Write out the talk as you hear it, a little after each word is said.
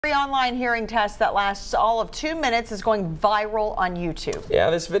Free online hearing test that lasts all of 2 minutes is going viral on YouTube.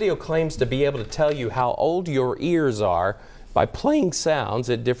 Yeah, this video claims to be able to tell you how old your ears are by playing sounds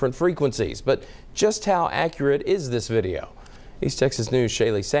at different frequencies. But just how accurate is this video? East Texas News'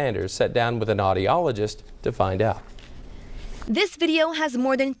 Shaylee Sanders sat down with an audiologist to find out. This video has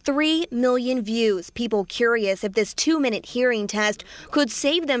more than 3 million views. People curious if this 2-minute hearing test could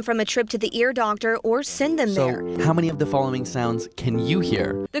save them from a trip to the ear doctor or send them there. So, how many of the following sounds can you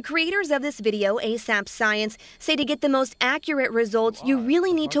hear? The creators of this video, AsapSCIENCE, say to get the most accurate results, you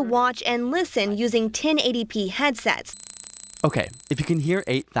really need to watch and listen using 1080p headsets. Okay, if you can hear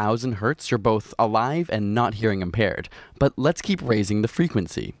 8,000 hertz, you're both alive and not hearing impaired. But let's keep raising the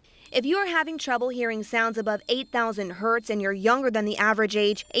frequency. If you are having trouble hearing sounds above 8,000 hertz and you're younger than the average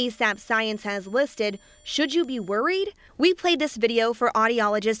age AsapSCIENCE has listed, should you be worried? We played this video for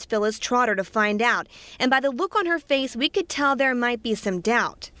audiologist Phyllis Trotter to find out, and by the look on her face, we could tell there might be some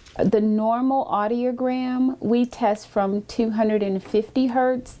doubt. The normal audiogram, we test from 250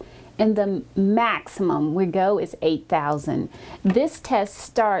 hertz, and the maximum we go is 8,000. This test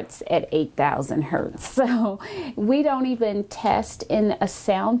starts at 8,000 hertz. So we don't even test in a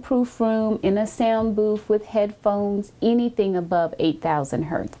soundproof room, in a sound booth with headphones, anything above 8,000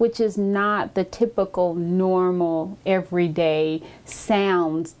 hertz, which is not the typical normal everyday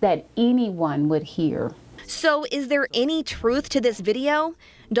sounds that anyone would hear. So is there any truth to this video?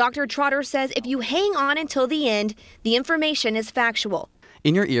 Dr. Trotter says if you hang on until the end, the information is factual.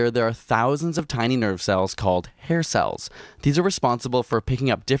 In your ear, there are thousands of tiny nerve cells called hair cells. These are responsible for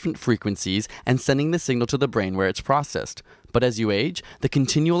picking up different frequencies and sending the signal to the brain where it's processed. But as you age, the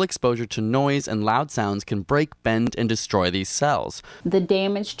continual exposure to noise and loud sounds can break, bend, and destroy these cells. The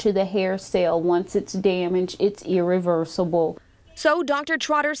damage to the hair cell, once it's damaged, it's irreversible. So Dr.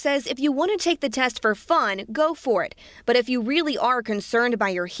 Trotter says if you want to take the test for fun, go for it. But if you really are concerned by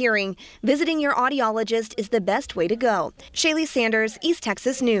your hearing, visiting your audiologist is the best way to go. Shaylee Sanders, East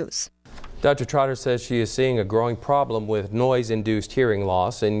Texas News. Dr. Trotter says she is seeing a growing problem with noise-induced hearing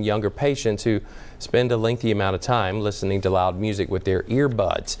loss in younger patients who spend a lengthy amount of time listening to loud music with their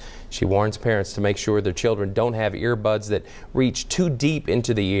earbuds. She warns parents to make sure their children don't have earbuds that reach too deep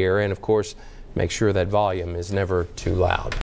into the ear, and of course, make sure that volume is never too loud.